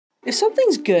If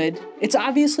something's good, it's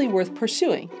obviously worth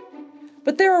pursuing.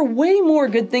 But there are way more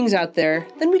good things out there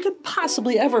than we could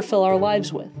possibly ever fill our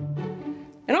lives with.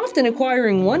 And often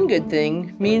acquiring one good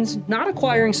thing means not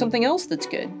acquiring something else that's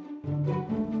good.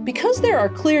 Because there are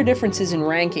clear differences in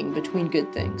ranking between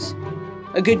good things.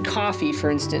 A good coffee, for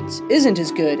instance, isn't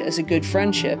as good as a good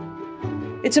friendship.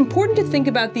 It's important to think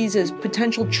about these as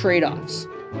potential trade-offs.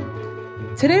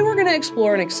 Today we're going to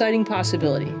explore an exciting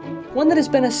possibility, one that has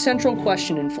been a central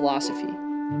question in philosophy.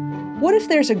 What if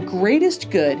there's a greatest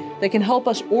good that can help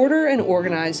us order and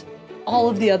organize all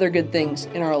of the other good things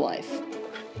in our life?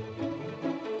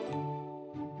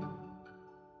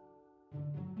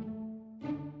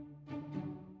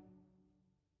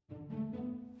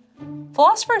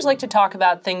 Philosophers like to talk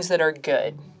about things that are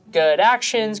good. Good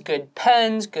actions, good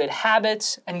pens, good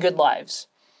habits, and good lives.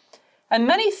 And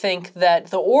many think that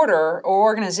the order or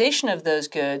organization of those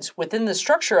goods within the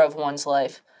structure of one's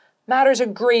life matters a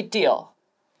great deal.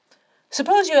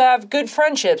 Suppose you have good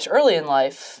friendships early in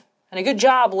life and a good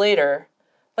job later,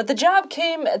 but the job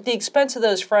came at the expense of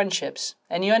those friendships,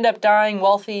 and you end up dying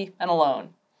wealthy and alone.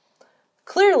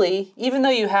 Clearly, even though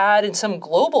you had, in some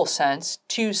global sense,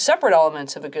 two separate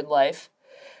elements of a good life,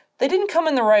 they didn't come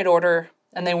in the right order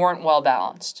and they weren't well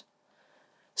balanced.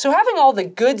 So having all the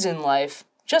goods in life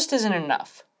just isn't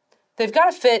enough. They've got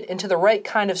to fit into the right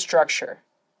kind of structure.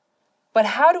 But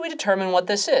how do we determine what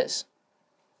this is?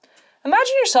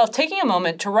 Imagine yourself taking a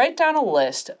moment to write down a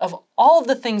list of all of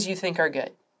the things you think are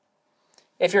good.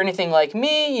 If you're anything like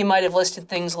me, you might have listed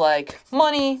things like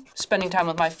money, spending time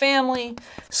with my family,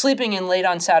 sleeping in late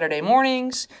on Saturday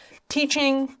mornings,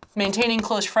 teaching, maintaining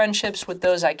close friendships with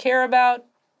those I care about.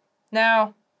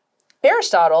 Now,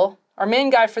 Aristotle, our main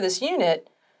guy for this unit,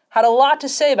 had a lot to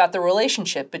say about the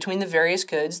relationship between the various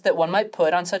goods that one might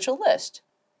put on such a list.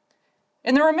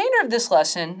 In the remainder of this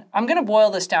lesson, I'm going to boil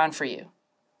this down for you.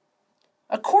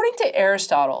 According to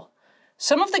Aristotle,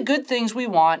 some of the good things we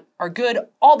want are good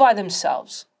all by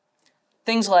themselves.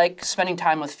 Things like spending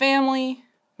time with family,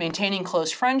 maintaining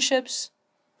close friendships.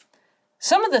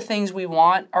 Some of the things we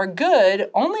want are good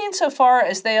only insofar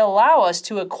as they allow us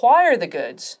to acquire the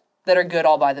goods that are good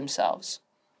all by themselves.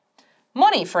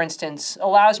 Money, for instance,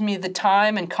 allows me the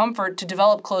time and comfort to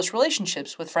develop close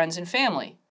relationships with friends and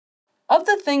family. Of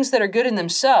the things that are good in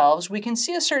themselves, we can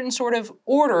see a certain sort of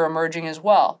order emerging as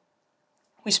well.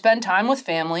 We spend time with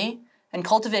family and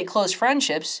cultivate close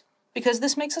friendships because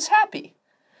this makes us happy.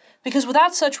 Because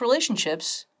without such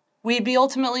relationships, we'd be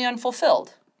ultimately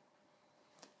unfulfilled.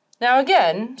 Now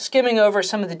again, skimming over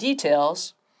some of the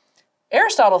details,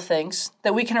 Aristotle thinks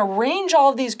that we can arrange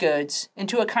all of these goods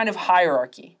into a kind of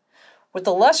hierarchy, with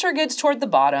the lesser goods toward the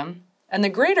bottom and the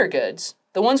greater goods,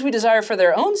 the ones we desire for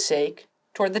their own sake,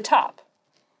 toward the top.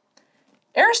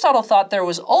 Aristotle thought there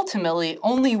was ultimately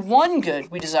only one good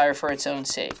we desire for its own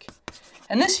sake,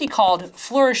 and this he called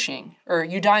flourishing, or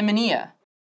eudaimonia.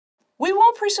 We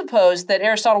won't presuppose that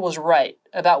Aristotle was right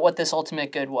about what this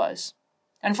ultimate good was.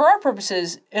 And for our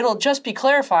purposes, it'll just be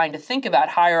clarifying to think about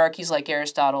hierarchies like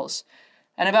Aristotle's,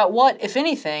 and about what, if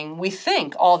anything, we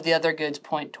think all of the other goods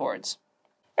point towards.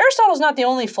 Aristotle's not the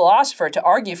only philosopher to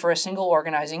argue for a single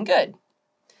organizing good.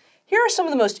 Here are some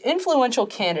of the most influential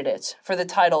candidates for the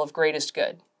title of greatest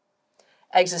good.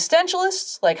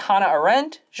 Existentialists like Hannah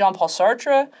Arendt, Jean-Paul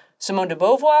Sartre, Simone de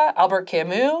Beauvoir, Albert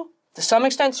Camus, to some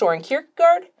extent Soren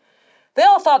Kierkegaard, they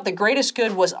all thought the greatest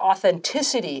good was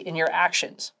authenticity in your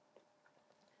actions.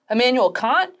 Immanuel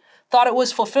Kant thought it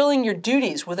was fulfilling your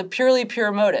duties with a purely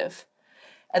pure motive,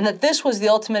 and that this was the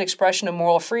ultimate expression of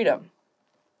moral freedom.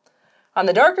 On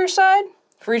the darker side,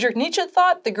 Friedrich Nietzsche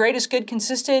thought the greatest good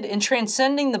consisted in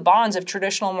transcending the bonds of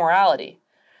traditional morality,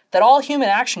 that all human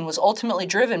action was ultimately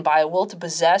driven by a will to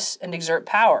possess and exert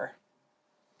power.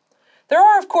 There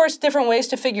are, of course, different ways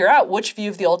to figure out which view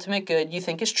of the ultimate good you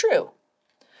think is true.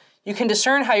 You can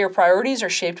discern how your priorities are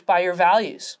shaped by your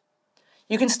values.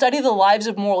 You can study the lives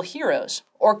of moral heroes,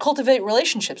 or cultivate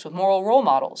relationships with moral role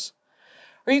models.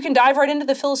 Or you can dive right into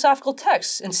the philosophical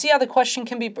texts and see how the question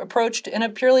can be approached in a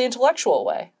purely intellectual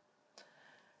way.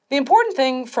 The important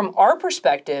thing from our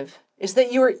perspective is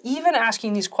that you are even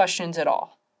asking these questions at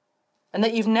all, and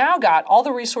that you've now got all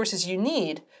the resources you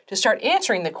need to start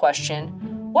answering the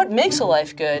question, what makes a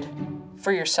life good,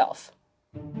 for yourself?